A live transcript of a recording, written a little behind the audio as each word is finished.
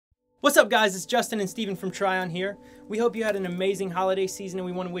What's up guys, it's Justin and Steven from Tryon here. We hope you had an amazing holiday season and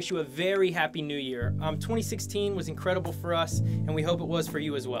we want to wish you a very happy new year. 2016 was incredible for us and we hope it was for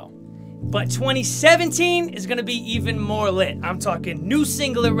you as well. But 2017 is going to be even more lit. I'm talking new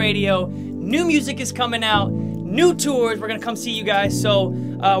single at radio, new music is coming out, new tours, we're going to come see you guys. So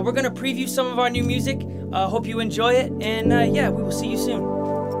we're going to preview some of our new music. Hope you enjoy it and yeah, we will see you soon.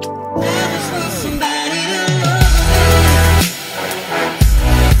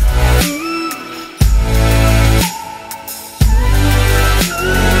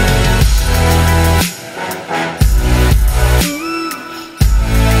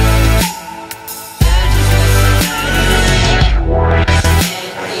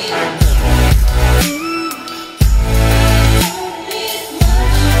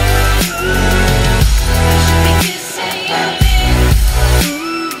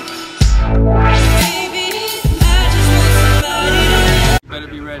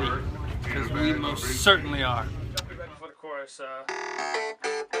 Because we most certainly are. Right before the chorus. Okay,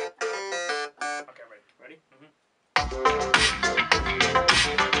 ready?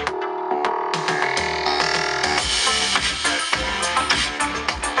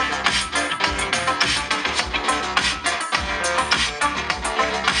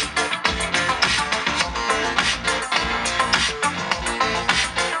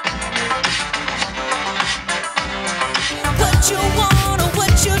 What you want or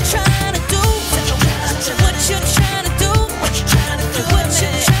what you trying to do? What you trying to do? What you trying to do? What you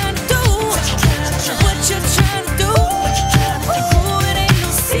trying to do? What you trying to do? Ooh, it ain't no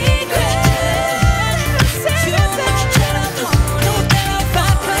secret. You know that I know that if I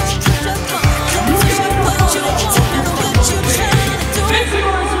put you to the bone, what you want or what you trying to do?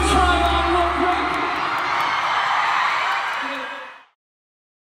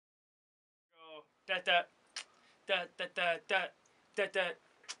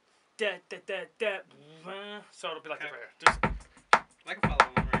 So it'll be like a prayer. Just I can follow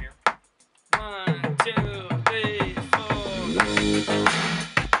along right here. 1, 2, 3, 4.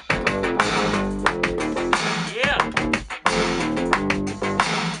 Yeah.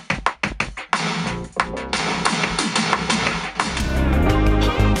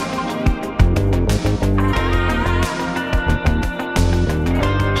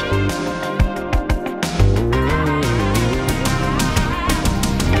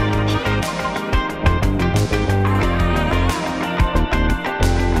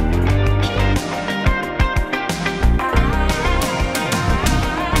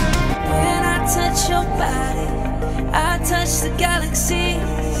 Touch the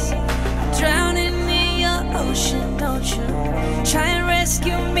galaxies, drowning in your ocean. Don't you try and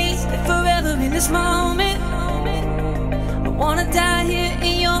rescue me forever in this moment. I wanna die here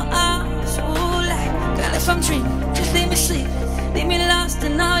in your arms. Ooh, like, girl, if I'm dreaming, just leave me sleep, leave me lost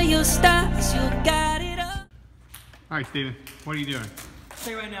in all your stars. You got it up. All right, Steven, what are you doing? I'll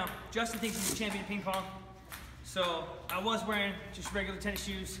tell you right now, Justin thinks he's a champion of ping pong. So I was wearing just regular tennis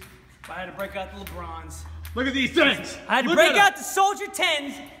shoes, but I had to break out the LeBrons. Look at these things. I had to break out the Soldier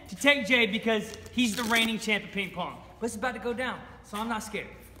 10s to take Jay because he's the reigning champ of ping pong. But it's about to go down, so I'm not scared.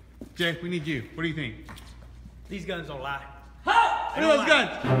 Jay, we need you. What do you think? These guns don't lie. Ha! Look at those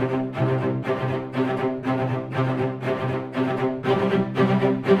guns.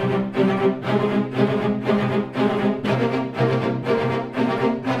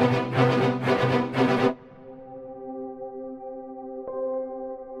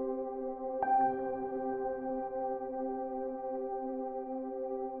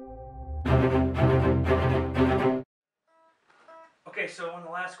 Okay, so on the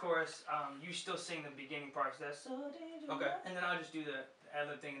last chorus, you still sing the beginning parts. That's so dangerous. Okay, and then I'll just do the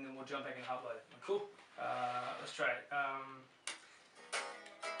ad-lib thing, and then we'll jump back and hot blood it. Cool. Let's try it.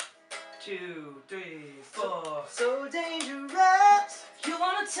 2, 3, 4. So dangerous. You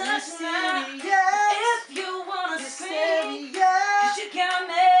wanna touch me? If you wanna scream, 'cause you got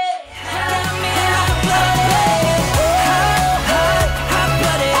me.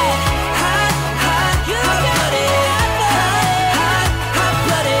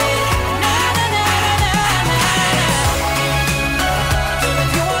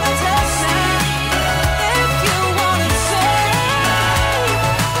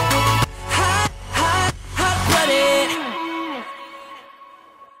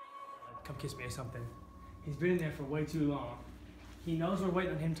 Come kiss me or something. He's been in there for way too long. He knows we're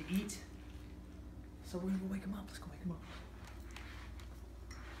waiting on him to eat. So we're gonna go wake him up. Let's go wake him up.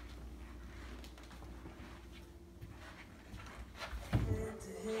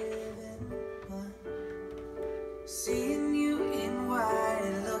 Seeing you in white,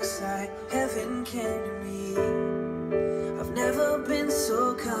 it looks like heaven came to me. I've never been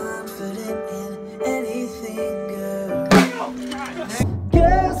so confident. confident in anything, girl.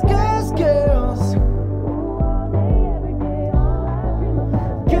 Girls, girls, girls.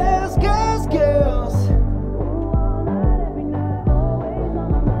 Girls, girls, girls.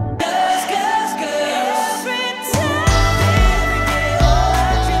 Girls, girls, girls. Every day, all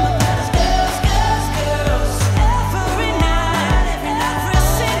I dream about is girls, girls, girls. Every night, every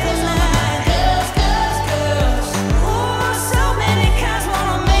single night. Girls, girls, girls. Ooh, so many guys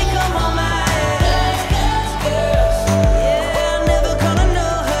wanna make 'em all mine. Girls, girls, girls. Yeah, never gonna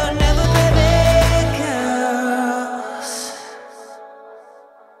know her, never, baby, girls.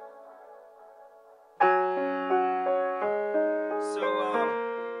 So,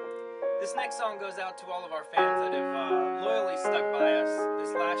 this next song goes out to all of our fans that have loyally stuck by us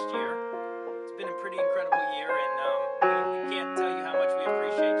this last year. It's been a pretty incredible year, and we can't tell you how much we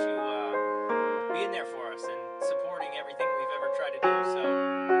appreciate you being there for us and supporting everything we've ever tried to do. So,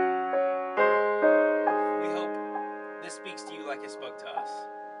 we hope this speaks to you like it spoke to us.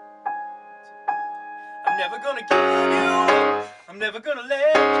 I'm never gonna give you up. I'm never gonna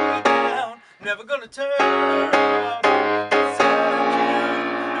let you down. I'm never gonna turn around.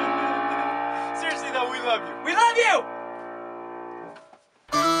 Seriously though, we love you. We love you!